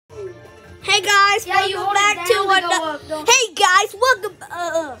Hey guys, welcome back to another. Hey guys, welcome.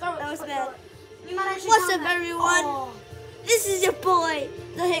 That was bad. What's up, everyone? Oh. This is your boy,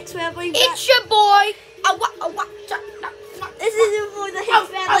 the Hicks Family. It's your boy. This is your boy, the Hicks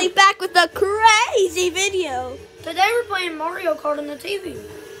Family, back with a crazy video. Today we're playing Mario Kart on the TV.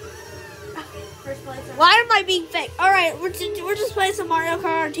 Why am I being fake? All right, we're just playing some Mario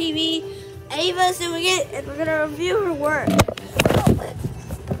Kart on TV. Ava's doing it, and we're gonna review her work.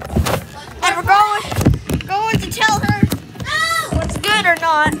 And we're going to tell her what's good or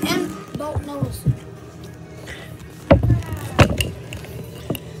not. And don't notice.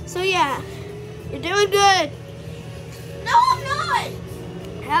 So yeah, you're doing good. No, I'm not.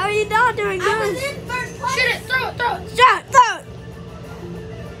 How are you not doing good? I was in first place. Shoot it, throw it. Throw it.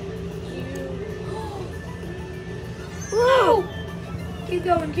 Whoa. Keep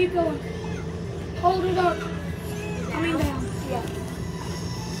going. Hold it up. Coming down. Yeah.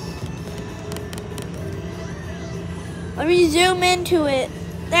 Let me zoom into it.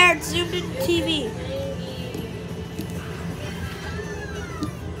 There, it's zoomed into TV.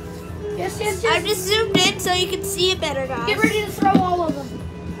 Yes. I've just zoomed in so you can see it better, guys. Get ready to throw all of them.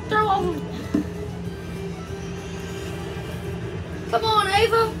 Throw all of them. Come on,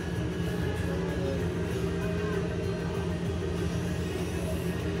 Ava.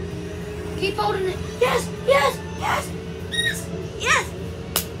 Keep holding it. Yes.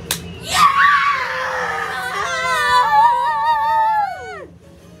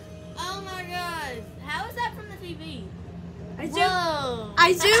 Oh my god. How is that from the TV? I zoomed.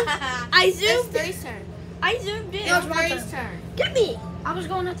 It's Three's turn. I zoomed in. It was Three's turn. Get me. I was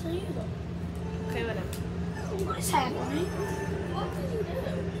going after you though. Okay, whatever. What's happening? What did you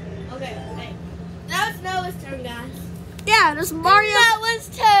do? Okay, hey. Now it's Noah's turn, guys. Yeah, there's Mario. Noah's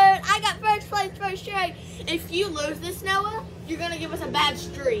turn. I got first place first straight. If you lose this, Noah, you're gonna give us a bad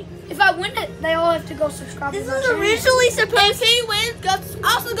streak. If I win it, they all have to go subscribe This to my is channel. originally supposed. If he wins,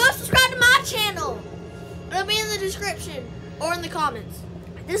 also go subscribe to my channel. It'll be in the description or in the comments.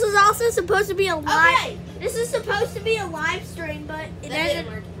 This was also supposed to be a live. Okay. This is supposed to be a live stream, but it That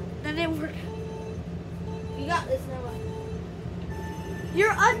didn't work. You got this, Noah.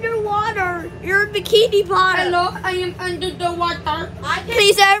 You're underwater. You're in bikini bottom. Hello, I am under the water.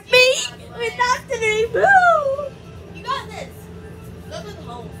 Please help me. We're not today. Boo. You got this. Look at the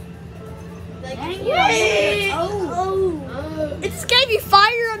hole. Like, Dang Yay. it. Oh. It just gave me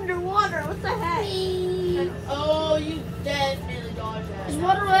fire underwater. What the heck? Oh, you definitely dodged that. Is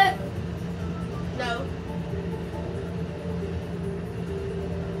water wet? No.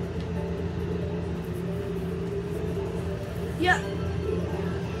 Yeah.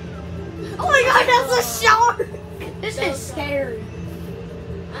 Oh my god, that's a shark. This is scary.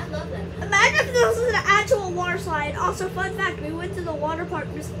 I love that. Imagine if this was an actual water slide. Also, fun fact, we went to the water park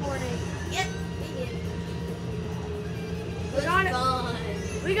this morning. Yep, we did. We got it. Fun.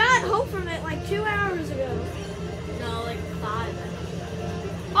 We got home from it like 2 hours ago. No, like 5.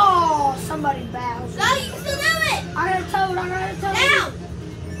 Oh, somebody bows. Go, you can still do it. I got a toad. Down.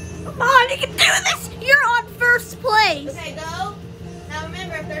 Come on, you can do this. You're on first place. Okay, go. Now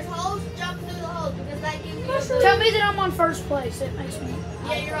remember, if there's holes, jump through the holes because that gives you. Tell me that I'm on first place. It makes me.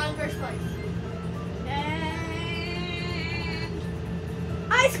 Yeah, you're on first place. And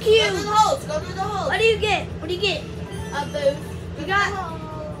Ice Cube. Go through the holes. Go through the holes. What do you get? A boost.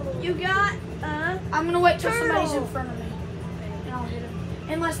 You got I'm gonna wait till turtle. somebody's in front of me, and I'll hit him.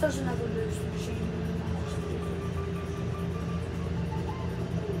 Unless there's another boost machine.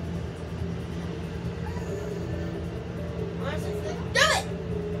 Do it.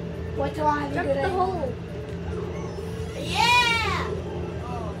 Wait till I have a jump good the aim. hole. Yeah.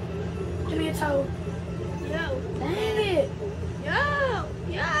 Oh. Give me a toad. Yo. Dang it.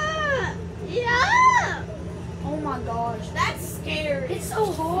 Yeah. Oh my gosh. That's scary. It's so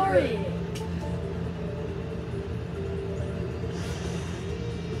hard.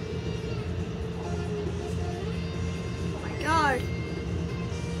 Oh my god.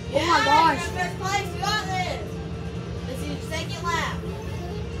 Yeah, Oh my gosh. You're in first place. You got this. This is your second lap.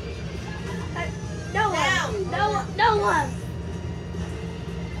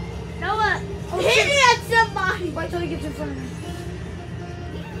 Noah. Oh, Hit shit. it at somebody. Wait till he gets in front of me.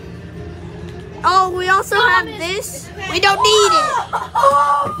 Oh, we also have it's- this. it's okay. We don't need it.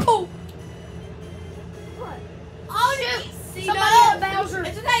 Oh! What? Oh, Shit. see, Somebody go. hit Bowser.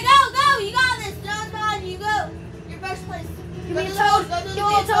 It's okay. Go. You got this. John's behind you. Go. You're first place. Give Go me a to the holes, toad. go to the Give me a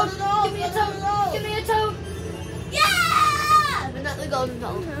holes, go toad. to the holes, Give me a go to the toad. holes. Give me a toad. Yeah! But not the golden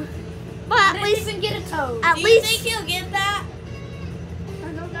toad. But I at didn't least, even get a toad. at Do you least. think he'll get that? I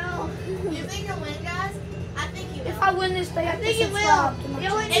don't know. You think he'll win, guys? I think he will. If I win this, they have to think it subscribe will. to my You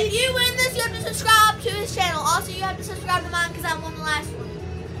know what? channel. If you win this, subscribe to his channel. Also, you have to subscribe to mine because I won the last one.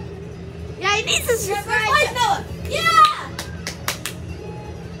 Yeah, he needs to subscribe. First place, Noah. Yeah.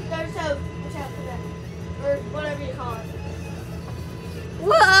 Third toe. Watch out for that. Or whatever you call it.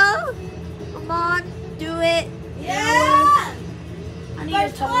 Whoa! Come on, do it. Yeah. I need a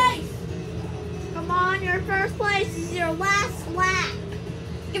First toe. place. Come on, your first place this is your last lap.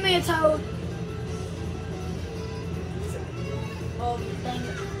 Give me a toad. Oh, dang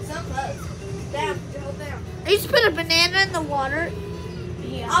it. So close. Down. Hold down. You just put a banana in the water.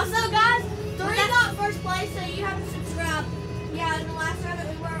 Yeah. Also, guys, 3 got first place, so you have to subscribe. Yeah, in the last round that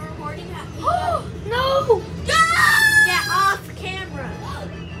we weren't recording. No! Yeah, off camera.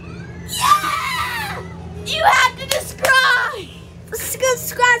 Yeah! You have to subscribe.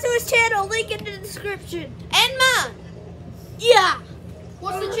 Subscribe to his channel. Link in the description. And mine. Yeah.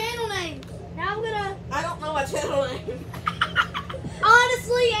 What's the channel name? Now I'm gonna. I don't know my channel name.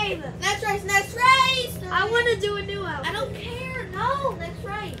 Honestly, Ava, Next race, next race. I want to do a new I outfit. don't care. No, next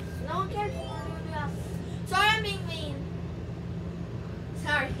race. No one cares. Sorry, I'm being mean.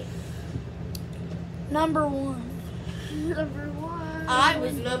 Sorry. Number 1. Number 1. I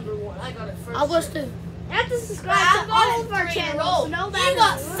was number 1. I got it first. I was 2. You have to subscribe I've to all got of our 3 in a channels. row. So no You matter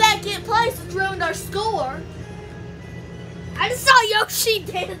got what. second place, which ruined our score. I just saw Yoshi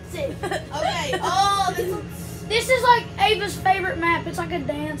dancing. Okay. Oh, this one's... This is like Ava's favorite map. It's like a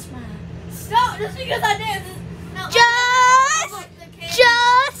dance map. Stop, just because I did. No, Just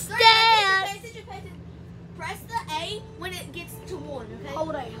Sorry, dance. pay attention, pay attention. Press the A when it gets to 1, okay?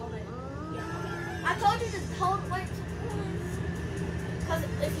 Hold it. I told you to hold wait to 1. Because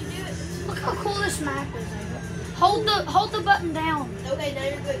if you do it... Look how cool this map is, Ava. Hold the button down. Okay, now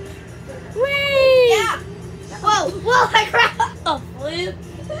you're good. Whee! Yeah. Whoa, I cracked a flip.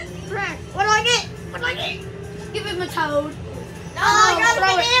 Crack. What do I get? Give him a toad. No, I got a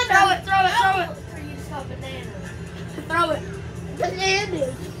throw it, banana. throw it. You just got banana. Throw it.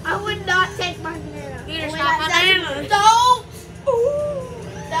 Bananas. I would not take my banana. You just Wait, got that's- bananas. Don't!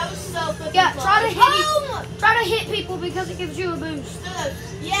 That was so fucking Yeah, close. try to hit Oh! Try to hit people because it gives you a boost.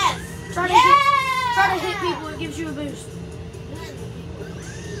 Yes. Try to Yeah! hit people, it gives you a boost.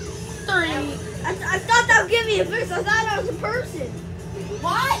 3. I thought that would give me a boost. I thought I was a person.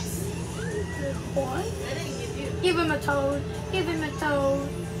 What? What? I didn't give you. Give him a toad. Give him a toad.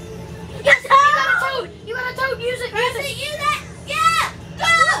 Yes, You got a toad. You got a toad. Use it. Press Use it, it. use that. Yeah!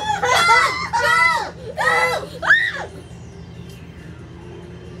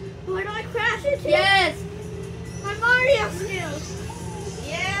 Go! Where do I crash into? Yes. My Mario skills.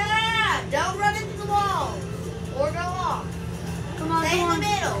 Yeah! Don't run into the wall. Or go off. Come on, Stay come in the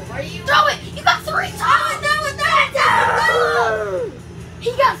on. middle. Where you... Throw it. You got 3 toads.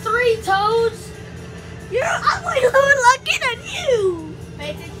 He got 3 toads. I'm like looking at you. Pay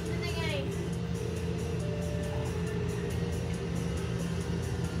attention to the game.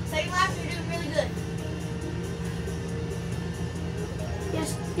 Second lap, you're doing really good.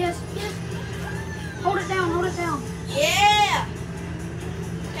 Yes. Hold it down. Yeah!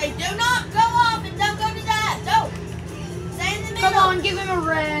 Okay, do not go off and don't go to that. Don't. Stay in the middle. Come on, give him a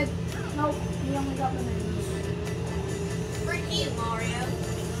red. Nope, he only got bananas. Freak you, Mario.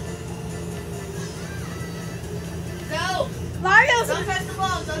 Go. Mario, Don't touch the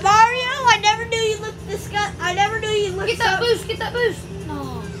ball. Don't I never knew you looked disgusting. I never knew you looked Get that boost.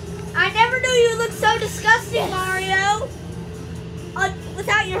 No. I never knew you looked so disgusting, Mario.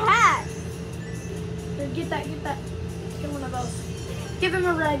 Without your hat. Here, get that. Get one of those. Give him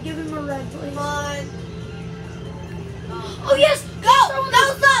a red, please. Come on. Oh, yes. Go!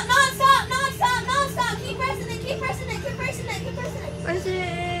 Don't stop! Non-stop! Keep pressing it! Where's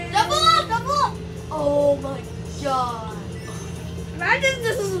it? Double up! Oh, my God. Imagine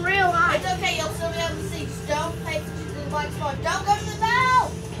this is real life. It's okay, you'll still be able to see. Just don't pay attention to the black spot. Don't go to the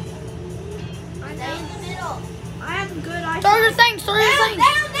bow! Stay in the middle. I have good eyesight. Throw your things. Down!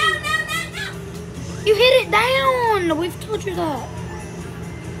 You hit it down. We've told you that.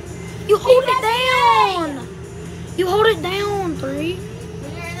 You hold it down. You hold it down, 3.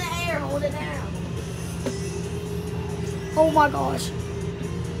 When you're in the air, hold it down. Oh, my gosh.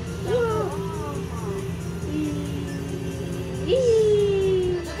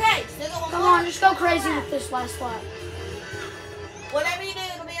 It's okay. Still got one Come more. on, just go crazy with this last lap. Whatever you do,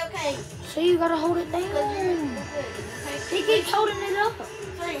 it'll be okay. See, you gotta hold it Because you're down. good. He Okay? keeps holding it up.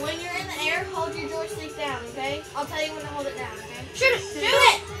 3, when you're in the air, hold your joystick down, okay? I'll tell you when to hold it down, okay? Shoot it. Shoot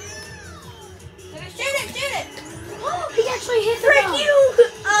it! Shoot it! He actually hit the Frick ball. you!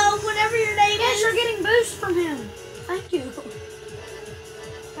 Whatever your name Yes, is. you're getting boost from him. Thank you.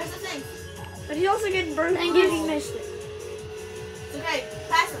 Press the thing. But he also getting burned. Thank you. He missed it. It's okay.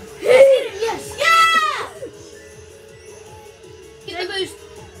 Pass him. Hit it. Yes.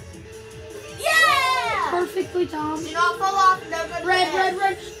 Perfectly timed. Do not fall off and don't go to Red, the red, edge.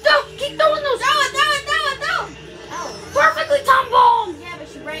 red. Don't keep throwing those. Throw it, throw it, throw it, throw it. Oh. Perfectly timed bomb. Yeah, but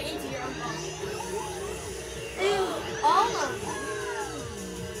she ran into your own ball. Ew, almost.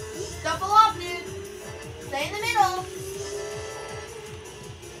 Don't fall off, dude. Stay in the middle.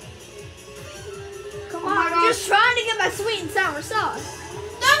 Come Oh on, my God. Just trying to get my sweet and sour sauce.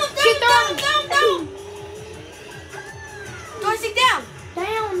 Keep throwing. Joystick down.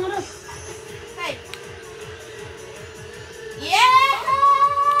 Down, not up. Hey. Yeah!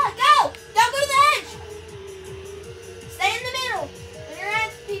 Go! Don't go to the edge! Stay in the middle. When you're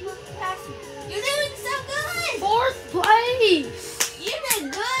at people pass you. You're doing so good! 4th place. You did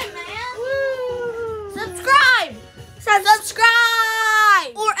good, man! Woo! Subscribe!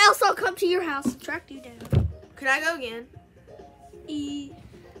 Subscribe! Or else I'll come to your house and track you down. Can I go again? E.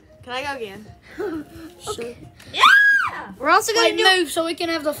 Can I go again? Okay. Yeah! We're also gonna Wait, move so we can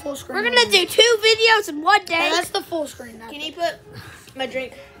have the full screen. We're gonna do 2 videos in one day. Yeah, that's the full screen. Can you put my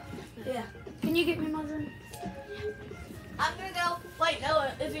drink? Yeah. Can you get me my drink? I'm gonna go. Wait,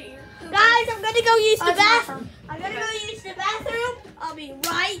 Noah, is it your? Guys, I'm gonna go use the That's my bathroom. turn. I'm gonna go use the bathroom. I'll be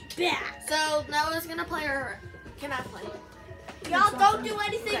right back. So Noah's gonna play her. Can I play? Y'all don't do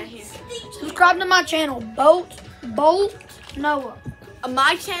anything Okay, here. stinky. Subscribe to my channel, Bolt Noah.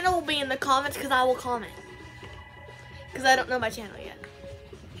 My channel will be in the comments because I will comment. Because I don't know my channel yet.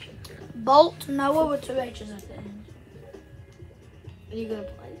 Bolt Noah with 2 H's at the end. Are you gonna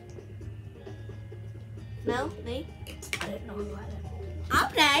play? No, me. I didn't know who had it. I'll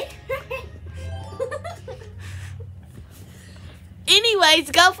play.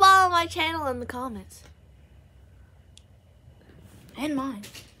 Anyways, go follow my channel in the comments. And mine.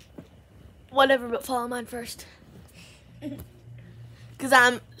 Whatever, but follow mine first. Because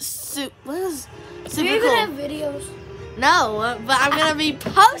I'm super Do you super even cool. have videos? No, but I'm gonna be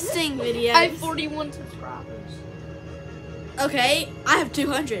posting videos. I have 41 subscribers. Okay, I have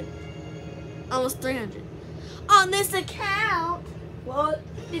 200. Almost 300. On this account. Well,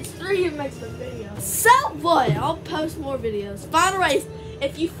 it's 3 who makes the video. So what? I'll post more videos. Final race.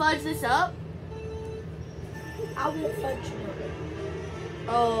 If you fudge this up. I won't fudge you.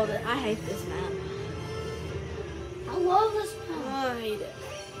 Oh, I hate this map. I love this Oh, map. I hate it.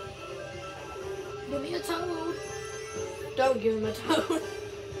 Give me a toad. Don't give him a toad.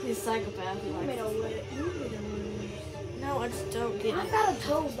 He's a psychopath. He You likes made it. a way. You made a way. No, I just don't get I it. got a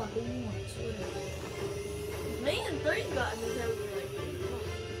toad like once. Me and 3 got me toad.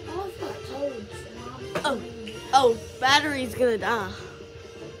 Oh, I've got toads. Oh, battery's gonna die.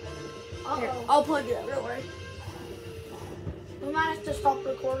 Here, Uh-oh. I'll plug it up. Don't worry. We might have to stop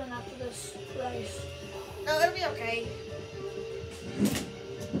recording after this race. No, it'll be okay.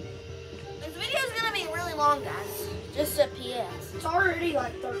 This video's gonna be really long, guys. Just a PS. It's already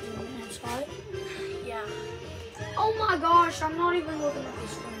like 13 minutes, right? Yeah. Oh my gosh, I'm not even looking at the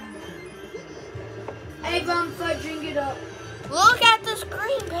screen. Ava, I'm fudging it up. Look at the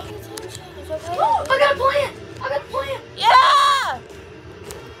screen. Pay attention. It's okay. Oh, I got a plant! I got a plant! Yeah!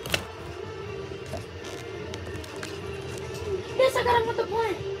 Yes, I got him with the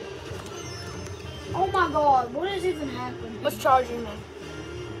plant! Oh my god, what is even happening? What's charging me?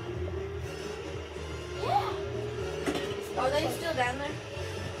 Yeah. Are they still down there?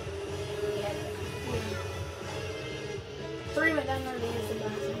 Yeah. 3 went down there to use the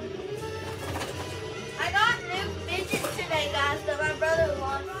bathroom. I got new fidgets today, guys, that my brother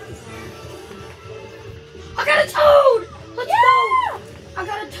wants. I got a toad! Let's go! I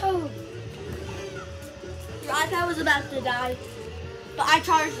got a toad. Your iPad was about to die, but I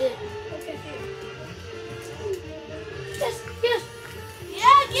charged it. Okay, here. Yes, yes.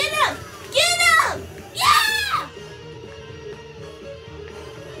 Yeah, get him! Get him! Yeah!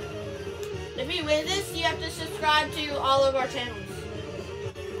 If you win this, you have to subscribe to all of our channels.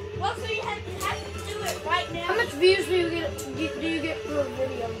 Well, so you have to do it right now. How much views do you get per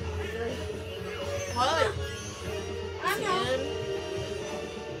video? What? I know.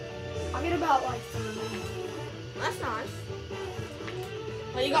 I get about like 30. That's nice.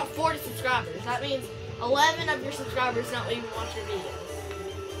 Well, you got 40 subscribers. That means 11 of your subscribers don't even watch your videos.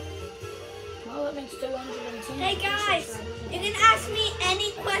 Well, that means 210. Hey guys, you can ask me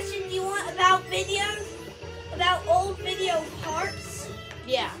any questions you want about videos, about old video parts.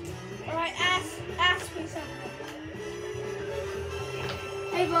 Yeah. Alright, ask me something.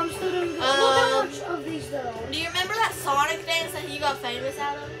 Hey, but I'm still doing good. Look how much of these there are. Do you remember that Sonic dance that you got famous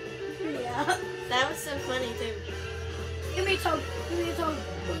out of? Yeah. That was so funny too. Give me a toad. Give me a toad.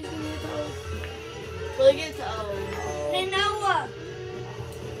 Please give me a toad. Look at the Hey Noah,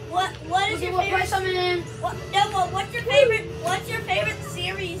 what is Okay, your what favorite? price I'm in? Noah, what's your favorite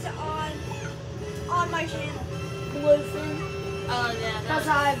series on on my channel? Bluefin. Oh yeah. Because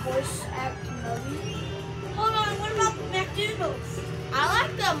I voice act Noahh. Hold on, what about the McDonald's? I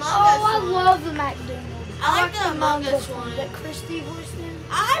like the Among Us Oh, I one. love the McDonald's. I like the Among Us one. that Christy voiced in.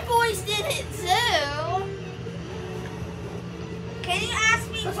 I voiced in it too. Can you ask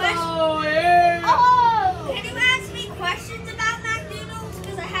me questions? Oh, yeah. Oh. Can you ask me questions about McDonald's?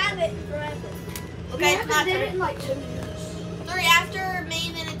 Because I haven't forever. Okay, I it's my haven't did it turn. in like 2 years. 3 after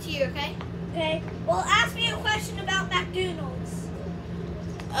me, then it's you. Okay. Okay. Well, ask me a question about McDonald's.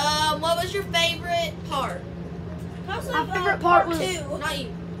 What was your favorite part? Mostly, My favorite part was- 2. Not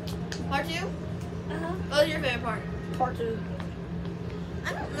you. Part 2? Uh-huh. What was your favorite part? Part 2.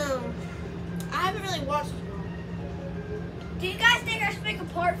 I don't know. I haven't really watched it. Do you guys think I should make a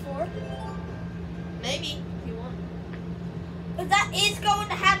part 4? Maybe if you want. But that is going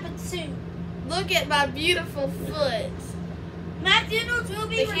to happen soon. Look at my beautiful foot. McDonald's will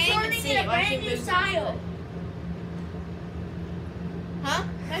be They can't even returning see in a it while she brand new moves her style. foot. Huh?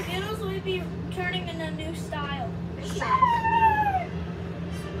 McDonald's will be returning in a new style.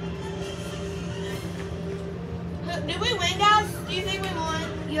 Did we win, guys? Do you think we won?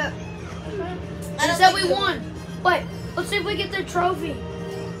 Yeah. I They don't said think we won. Wait, let's see if we get the trophy.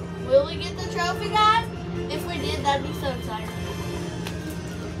 Will we get the trophy, guys? If we did, that'd be so exciting.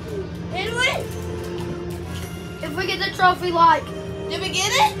 Did we? If we get the trophy, like, Did we get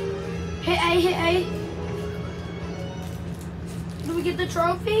it? hit A, hit A. Do we get the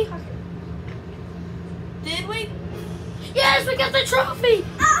trophy? Did we? Yes, we got the trophy.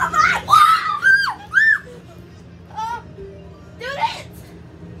 Oh my God! Oh, do it!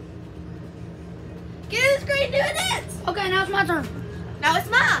 Get the screen, do it! Okay, now it's my turn. Now it's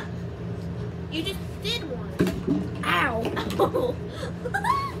mine. You just did one. Ow.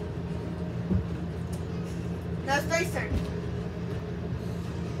 Now it's Grace's turn.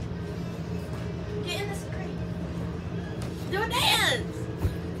 Get in the screen. Do a dance.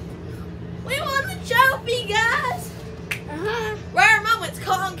 We won the trophy, guys. Uh-huh. Rare moments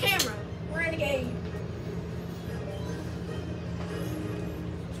caught on camera. We're in a game.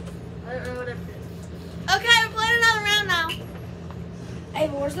 I don't know what it is. Okay, we're playing another round now. Hey,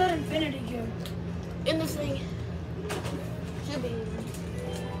 but where's that infinity cube? In this thing. Should be.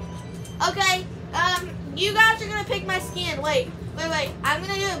 Okay, you guys are gonna pick my skin. Wait. I'm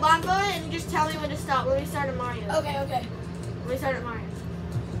gonna do a blindfold and you just tell me when to stop. When we start at Mario. Okay. When we start at Mario.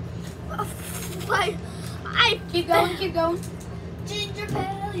 Wait, Keep going, keep going. Ginger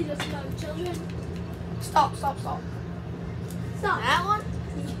Belly doesn't know children. Stop. Stop. That one?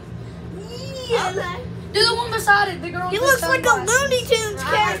 Yeah. Okay. Do the one beside it, the girl. He with looks the like a sunglasses. Looney Tunes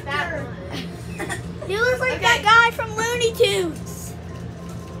I like that character. one. He looks like Okay. that guy from Looney Tunes.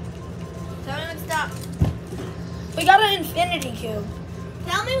 Tell me when to stop. We got an infinity cube.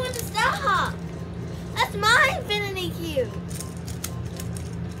 Tell me when to stop. That's my infinity cube.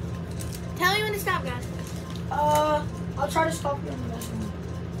 Tell me when to stop, guys. I'll try to stop you on the best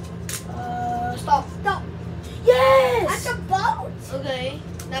one. Stop. Stop. Yes! That's a boat. Okay.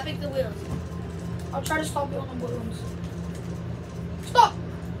 Now pick the wheels. I'll try to stop you on the balloons. Stop!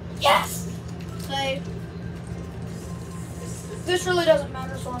 Yes! Okay. This really doesn't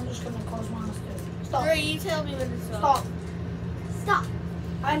matter, so I'm just gonna close my eyes too. Stop. 3, you tell me when to stop. Stop. Stop.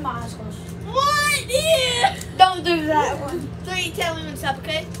 I had my eyes closed. What? Yeah. Don't do that one. 3, tell me when to stop,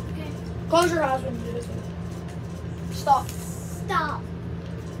 okay? Close your eyes when you do it. Stop. Stop.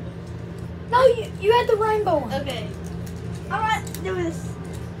 No, you had the rainbow one. Okay. All right, do this.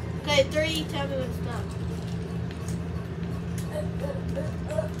 Okay, 3, tell me when to stop. 3,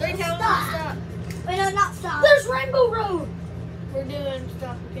 tell me when to stop. Wait, no, not stop. There's Rainbow Road. We're doing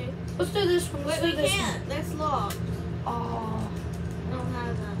stuff, okay? Let's do this one. Let's Wait, do we this can't. That's locked. one. Oh. I don't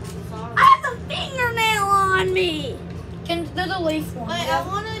have that. I'm sorry. I have a fingernail on me. Can do the leaf one. Wait, I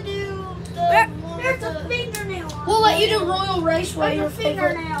want to do the one with There's a the... fingernail on We'll me. let you do Royal Raceway. Your There's a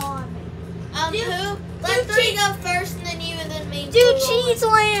favorite. fingernail on me. who? Let 3 go first, and then you, and then me. Do We'll roll it.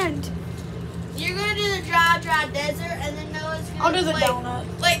 Cheeseland. You're going to do the dry desert, and then Noah's going to... I'll do the donut.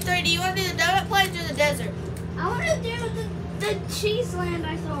 Wait, 3, do you want to do the donut place or the desert? I want to do the Cheeseland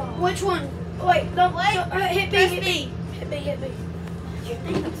I saw. Which one? Wait, don't Wait, hit B. press Hit B. B. Hit B. Hit B. Your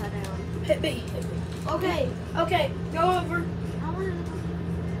thing upside down. Hit B. Hit B. Okay. Okay, go over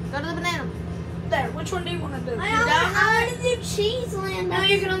Go to the banana. there. Which one do you want to do? I want to do Cheeseland. No,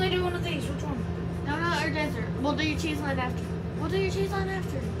 you can only do one of these. Which one? Donut or desert? We'll do your Cheeseland after. We'll do your Cheeseland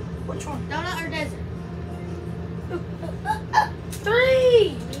after. Which one? Donut or desert?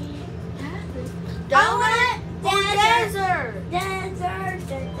 3. Donut or Desert. desert?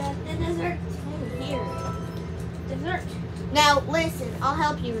 Desert. Here. Dessert. Now listen, I'll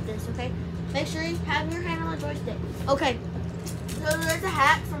help you with this, okay? Make sure you have your hand on the joystick. Okay. So there's a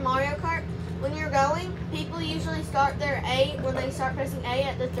hack for Mario Kart. When you're going, people usually start their A when they start pressing A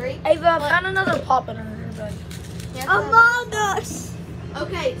at the 3. Ava, I found another pop in her bag. Among Us.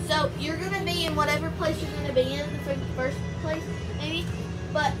 Okay, so you're gonna be in whatever place you're gonna be in, the first place, maybe.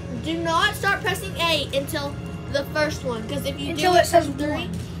 But do not start pressing A until the first one, because if you Until do it says 3,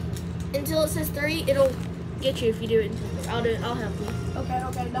 until it says 3, it'll get you if you do it until 3. I'll do it. I'll help you. Okay.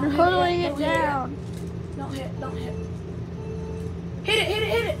 Don't You're hit pulling it it yet. down. Don't hit.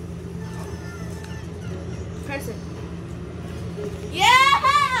 Hit it. Press it.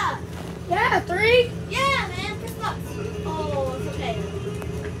 Yeah! Yeah, 3. Yeah, man. Press the button. Oh, it's okay.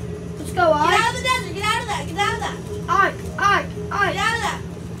 Let's go, Get Ike. out of the desert. Get out of that. Get out of that. Ike. Get out of that.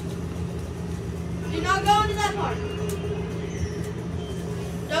 Do not go into that part.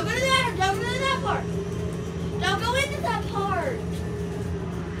 Don't go to that. Don't go to that part. Don't go into that part.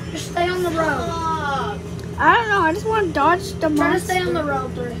 Just stay on the road. Stop. I don't know. I just want to dodge the Try to monster. stay on the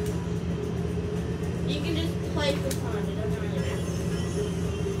road, 3. You can just play for fun. It doesn't really matter.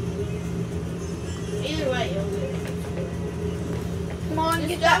 Either way, you'll do it. Come on, Just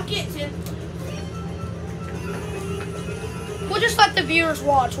get don't that. get to. We'll just let the viewers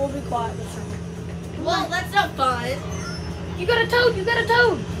watch. We'll be quiet. Well, that's not fun. You got a toad. Throw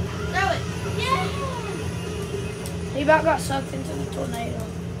it. Yeah. He about got sucked into the tornado.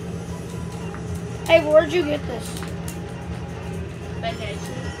 Hey, where'd you get this?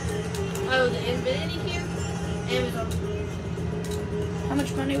 Vacation. Oh, the Infinity Cube? Amazon. How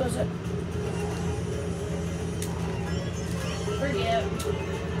much money was it? Forget.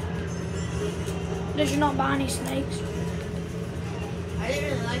 Did you not buy any snakes? I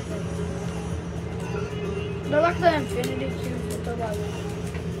didn't really like them. They're like the Infinity Cubes, but they're like...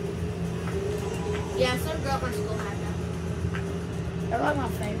 Yeah, some girl at my school had them. They're like my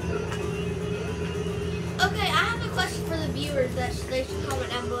favorite. Okay, I have a question for the viewers that they should comment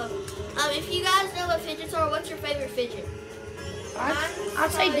down below. If you guys know what fidgets are, what's your favorite fidget?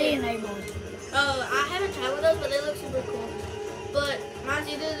 I'd say DNA ball. Oh, I haven't tried with those, but they look super cool. But mine's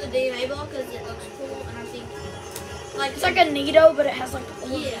either the DNA ball because it looks cool, and I think like It's like a Nito, but it has like the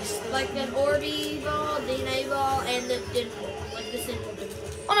yes, like an Orby ball, DNA ball, and the dimple, like the simple dimple.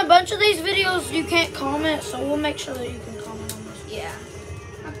 On a bunch of these videos, you can't comment, so we'll make sure that you can comment on this. Yeah.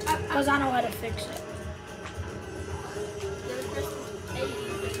 Because I know how to fix it.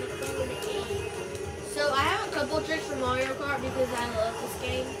 So I have a couple tricks for Mario Kart because I love this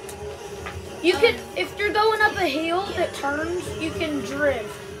game. You can, if you're going up a hill that turns, you can drift.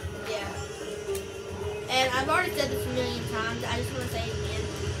 Yeah. And I've already said this a million times. I just want to say it again.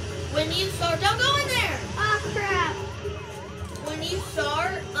 When you start, don't go in there. Oh crap! When you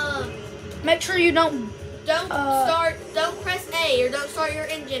start, Make sure you don't. don't press A or don't start your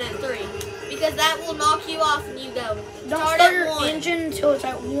engine at 3 because that will knock you off and you go. Don't Start start at your 1. engine until it's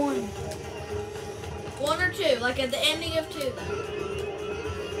at 1. 1 or 2, like at the ending of 2.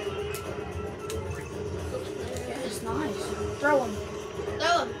 Yeah, it's nice. Throw them.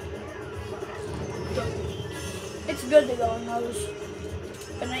 Throw 'em. It's good to go in those,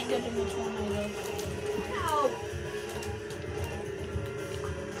 but it ain't good to mix one either. Ow.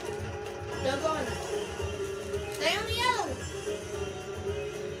 Don't go in there. Stay on the yellow.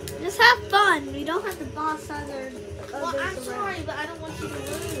 Just have fun. We don't have to boss others. Well, I'm around. sorry, but I don't want you to lose.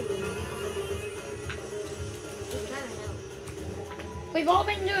 Just trying to help. We've all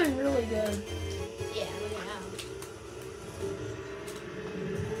been doing really good. Yeah, we have.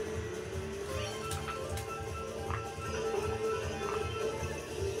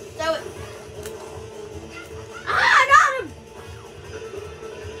 Throw it. Ah, I got him!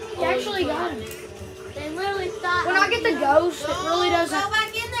 You actually got him. They literally thought. When I get the ghost, it really doesn't. Go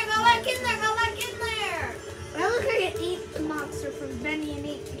back in there. Go back in there. Go back in there. I look like an Eat monster from Benny and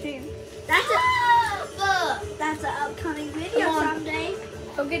Eat too. That's an upcoming video Come on. someday.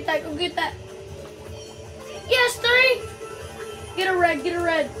 Go get that. Go get that. Yes, 3. Get a red. Get a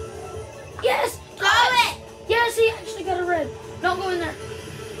red. Yes. Throw it. Yes, he actually got a red. Don't go in there.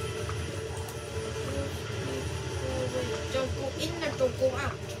 Don't go in there. Don't go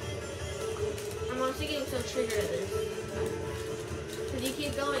out. I'm honestly getting so triggered at this. Because you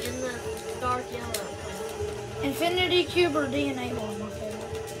keep going in the dark yellow. Infinity Cube or DNA ball is my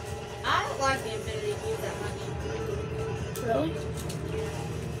favorite. I don't like the Infinity Cube that much. Really?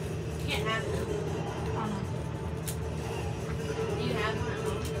 You can't have them. I Do you have one at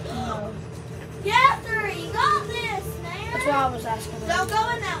home? don't know. No. Catherine, you got this, man. That's why I was asking. Don't go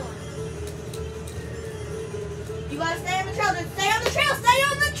in that one. You gotta stay on the trail. Just stay on the trail. Stay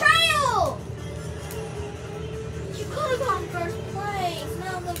on the trail. You could have gone first place.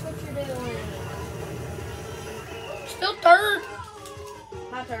 Now look what you're doing.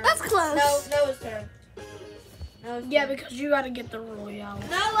 Yeah, because you gotta get the Royale.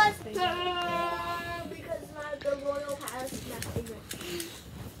 Noah's turn because the Royal Pass is my favorite.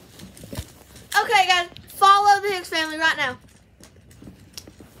 Okay, guys, follow the Hicks family right now.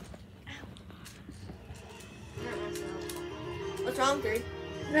 What's wrong, Three?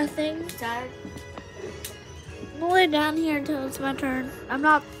 Nothing. Tired? I'm gonna lay down here until it's my turn. I'm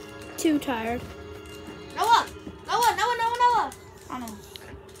not too tired. Noah! Noah! I know.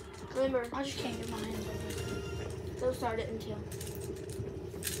 Remember, I just can't get my hands on it. don't start it until.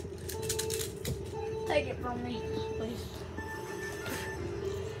 Take it from me, please.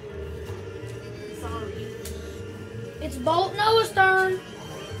 Sorry. It's Bolt Noah's turn.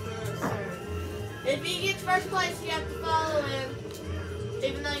 If he gets first place, you have to follow him.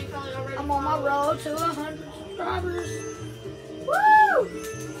 Even though you probably already I'm on my followed. road to 100 subscribers. Woo!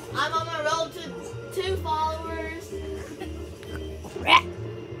 I'm on my road to 2 followers.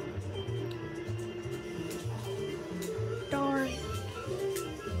 Darn.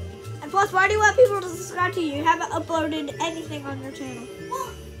 And plus, why do you want people to subscribe to you? You haven't uploaded anything on your channel.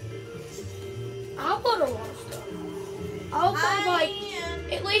 I upload a lot of stuff. I upload like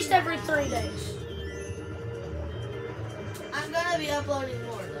at least every 3 days. I'm gonna be uploading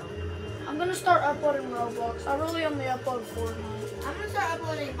more though. I'm gonna start uploading Roblox. I really only upload Fortnite. I'm gonna start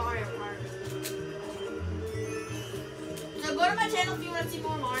uploading Mario Kart. So go to my channel if you want to see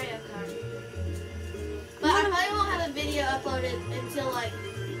more Mario Kart. But I probably won't have a video uploaded until like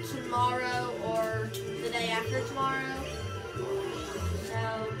tomorrow or the day after tomorrow. So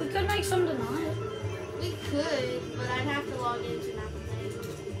We could make some tonight. we could, but I'd have to log into my thing.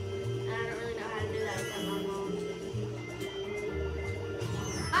 And I don't really know how to do that with my phone.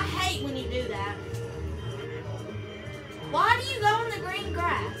 I hate when you do that. Why do you go in the green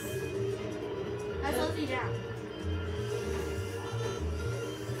grass? That slows you down.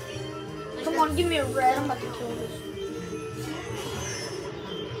 Come on, give me a red. I'm about to kill this.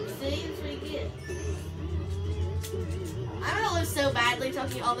 See, that's what you get. I'm gonna live so badly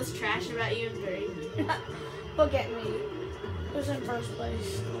talking all this trash about you and Three. Look at me. Who's in first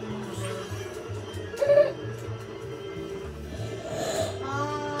place?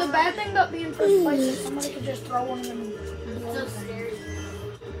 The bad thing about being first place is somebody could just throw one of them. It's so scary.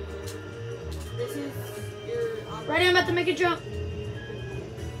 This is your. Ready? I'm about to make a jump.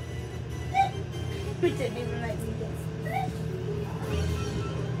 It didn't even make me jump.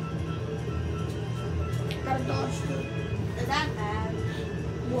 Gotta dodge too. Is that bad?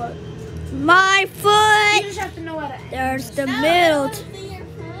 What? My You foot. just have to know how to aim. There's the No, I middle. don't see your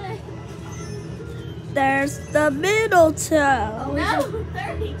foot. There's the middle toe. No,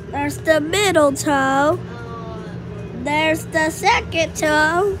 30. There's the middle toe. Oh, There's the second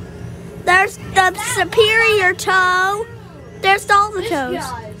toe. There's the superior toe. There's all the This toes.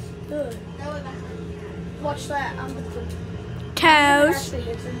 guy's good. no, it doesn't. Watch that. I'm the Toes. actually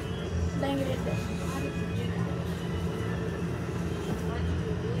hits him. Dang it, it does.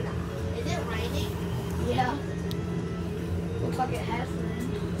 Is it raining? Yeah. Looks like it has rained.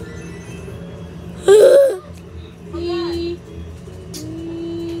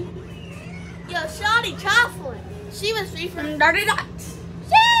 Yo, Shawty Choplin. She must be from Dirty Dots.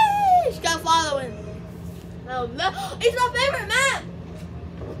 Sheesh! Go follow him. Oh no, it's my favorite map.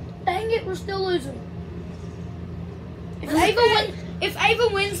 Dang it, we're still losing. If Ava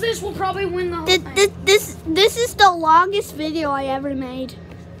wins this, we'll probably win the whole thing. This is the longest video I ever made.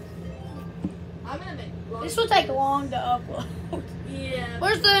 I'm gonna make. This will take long to upload. Yeah.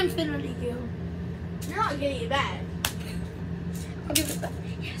 Where's the infinity kill? You're not getting it back. I'll give it back.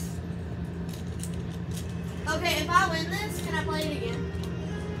 Yes. Okay, if I win this, can I play it again?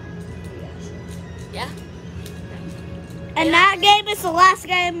 Yeah. And that game is the last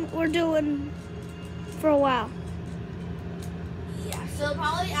game we're doing for a while. Yeah. So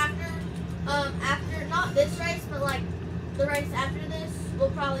probably after not this race, but like the race after this,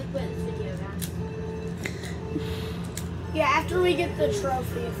 we'll probably quit this video, guys. Yeah, after we get the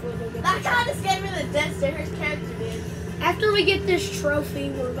trophy, if we get That kind of scared me the death Sarah's character did. After we get this trophy,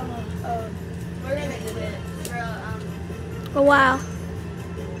 we're gonna We're gonna do it for A while.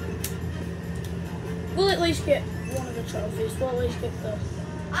 we'll at least get one of the trophies. We'll at least get the.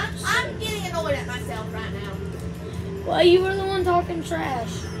 I'm getting annoyed at myself right now. Well, you were the one talking trash.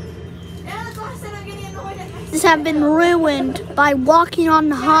 Yeah, that's why I said I'm getting annoyed at myself. This have been ruined by walking on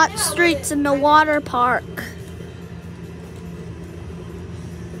the hot streets in the water park.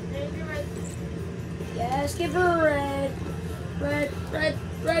 Yes, give her a red. Red.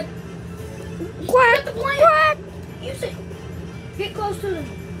 Quack, the plant. quack. Use it. Get close to them.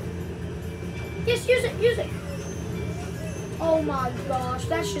 Yes, use it. Oh my gosh,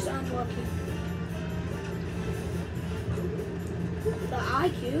 that's just unlucky. The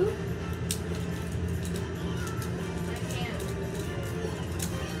IQ?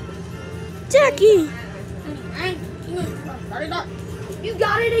 Jackie. You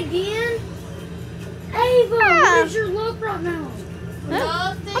got it again? Ava, what is your luck right now?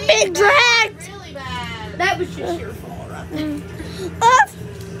 I'm being dragged. Really bad. That was just your fault right there.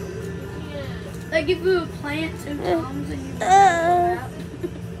 They give you a plant 2 times and you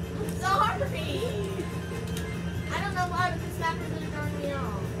Sorry. I don't know why, but this map is gonna turn me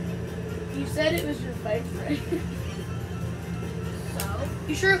off. You said it was your favorite. So?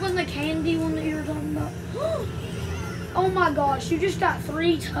 You sure it wasn't the candy one that you were talking about? Oh my gosh, you just got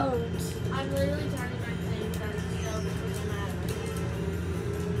 3 toads. I'm literally turning my thing down, so it doesn't matter.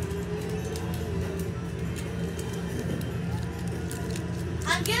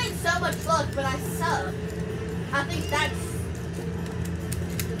 I'm getting so much luck, but I suck. I think that's...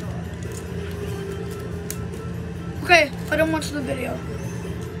 Okay, I don't watch the video.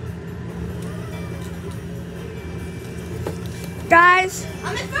 Guys,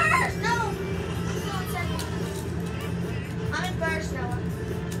 I'm in first! No! I'm still in second. I'm in first, Noah.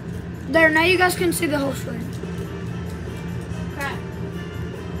 There, now you guys can see the whole screen. Crap.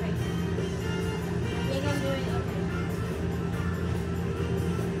 Okay. I think I'm doing okay.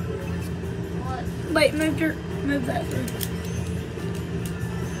 What? Wait, move that through.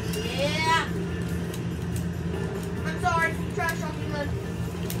 Yeah! I'm sorry, trash talking good.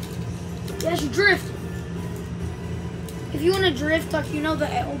 Yes, drift. If you want to drift, like you know the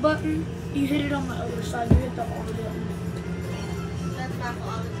L button, you hit it on the other side. You hit the R button. That's my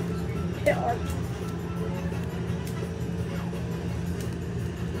fault. Hit R.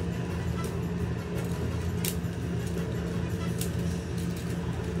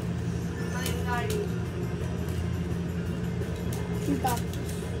 Stop.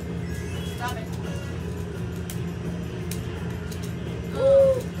 Stop it.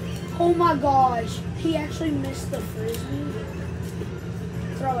 Oh my gosh, he actually missed the frisbee.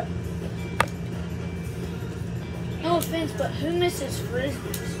 Throw it. No offense, but who misses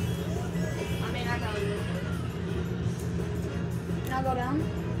frisbees? I mean, I know you. Now go down.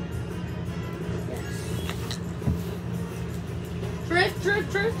 Yes. Drift,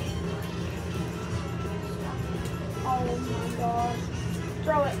 drift, drift. Oh my gosh.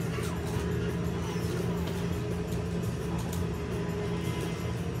 Throw it.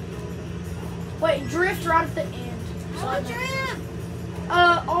 Wait, drift right at the end. What drift?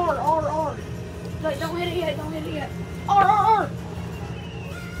 R. Wait, don't hit it yet, don't hit it yet. R.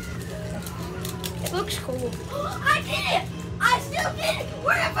 It looks cool. I did it! I still did it!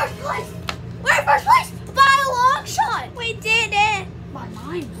 We're in first place! We're in first place! By a long shot! we did it. By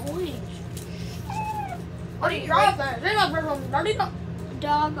 9 points. How do you drive that?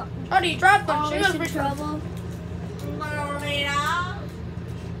 Dog, How do you drive that? always in trouble.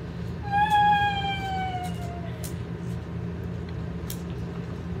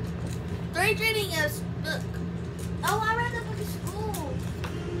 They're treating us. Look. Oh, I read the book of school.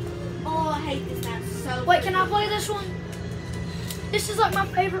 Oh, I hate this map so Wait, can I play this one? This is like my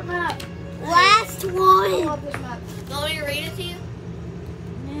favorite map. Last I one. love this map. Want me to read it to you?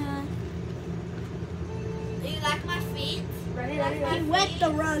 Yeah. Do you like my feet? Ready? He wet the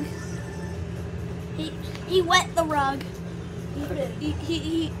rug. He wet the rug.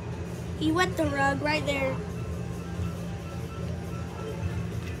 He wet the rug right there.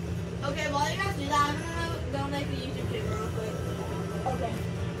 Okay, while you guys do that, I'm gonna go make a YouTube video real quick. Okay.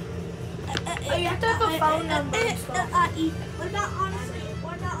 Oh, you have to have a phone number and stuff. We're not honestly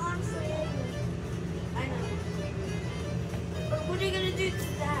angry. I know. But what are you gonna do to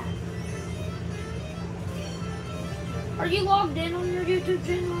that? Are you logged in on your YouTube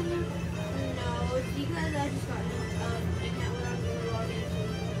channel on there? No, it's because I just got an account where I'm gonna log into.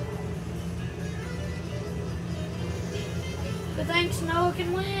 But thanks, Noah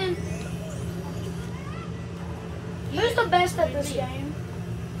can win. Who's the best at this game?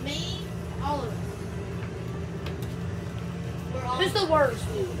 Me, all of us. We're all Who's the worst?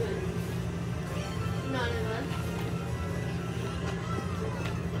 None of us.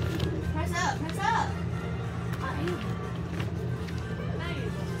 Press up, press up. I am.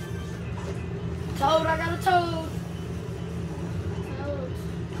 Nice. Toad, I got a toad. Toad.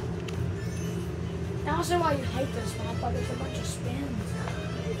 Now I see why you hate this map. Like it's a bunch of spins.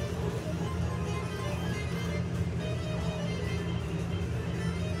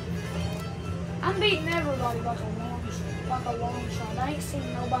 I'm beating everybody like a long shot. I ain't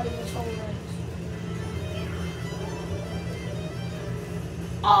seen nobody this whole race.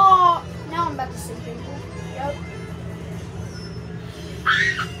 Oh, now I'm about to see people. Yep.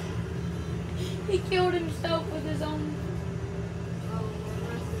 He killed himself with his own. Oh,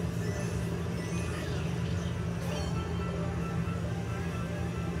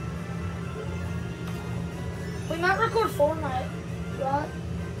 might record Fortnite, right?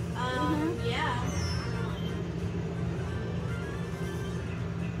 Yeah.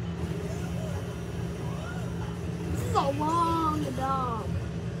 This is a long dog.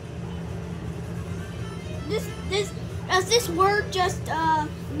 Does this word just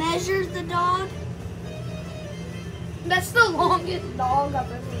measures the dog? That's the longest dog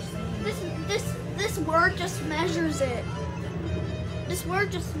I've ever seen. This word just measures it. This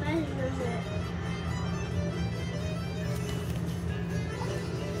word just measures it.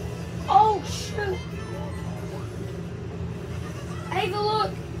 Oh shoot! Ava,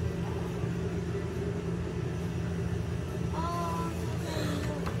 look.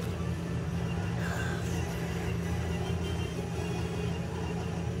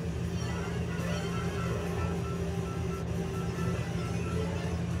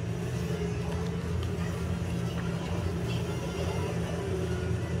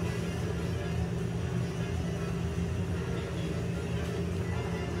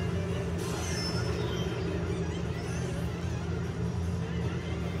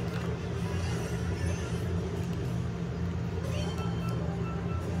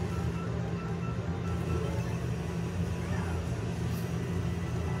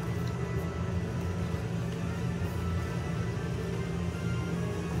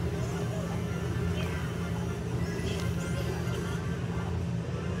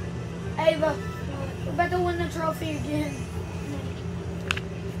 Ava, we're about to win the trophy again.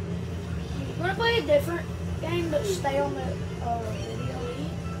 You wanna play a different game but stay on the video?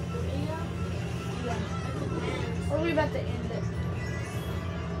 Yeah. Or are we about to end it?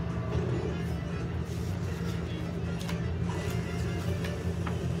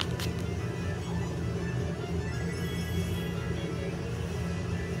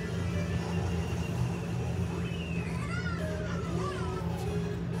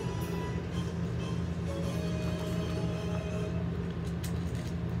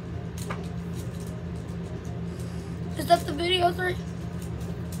 Is that the video 3?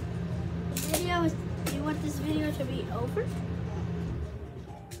 Do you want this video to be over?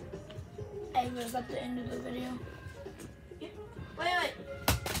 Ava, is that the end of the video? Wait.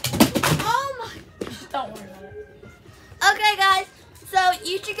 Oh my. Don't worry about it. Okay, guys. So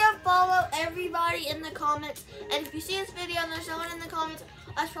you should go follow everybody in the comments. And if you see this video and there's no one in the comments,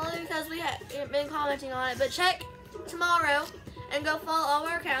 that's probably because we haven't been commenting on it. But check tomorrow and go follow all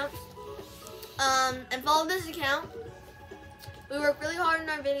our accounts. And follow this account. We work really hard on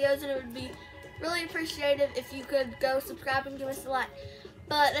our videos, and it would be really appreciated if you could go subscribe and give us a like.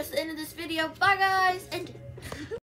 But that's the end of this video. Bye, guys, and